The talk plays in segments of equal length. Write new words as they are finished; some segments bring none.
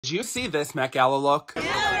Did you see this Met Gala look?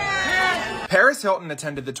 Paris Hilton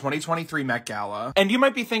attended the 2023 Met Gala. And you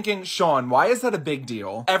might be thinking, Sean, why is that a big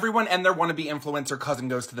deal? Everyone and their wannabe influencer cousin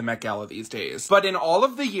goes to the Met Gala these days. But in all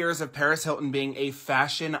of the years of Paris Hilton being a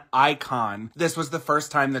fashion icon, this was the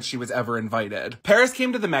first time that she was ever invited. Paris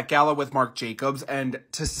came to the Met Gala with Marc Jacobs, and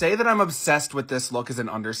to say that I'm obsessed with this look is an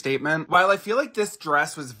understatement. While I feel like this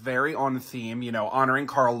dress was very on theme, you know, honoring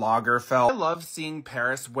Karl Lagerfeld, I love seeing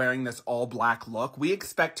Paris wearing this all-black look. We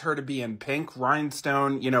expect her to be in pink,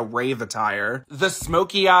 rhinestone, you know, rave attire. The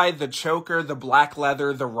smoky eye, the choker, the black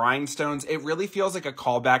leather, the rhinestones, it really feels like a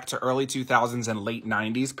callback to early 2000s and late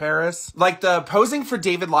 90s Paris. Like the posing for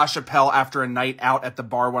David LaChapelle after a night out at the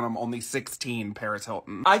bar when I'm only 16 Paris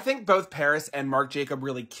Hilton. I think both Paris and Marc Jacobs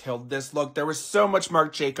really killed this look. There was so much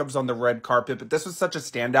Marc Jacobs on the red carpet, but this was such a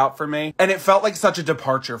standout for me. And it felt like such a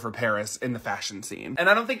departure for Paris in the fashion scene. And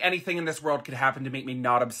I don't think anything in this world could happen to make me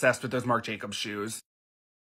not obsessed with those Marc Jacobs shoes.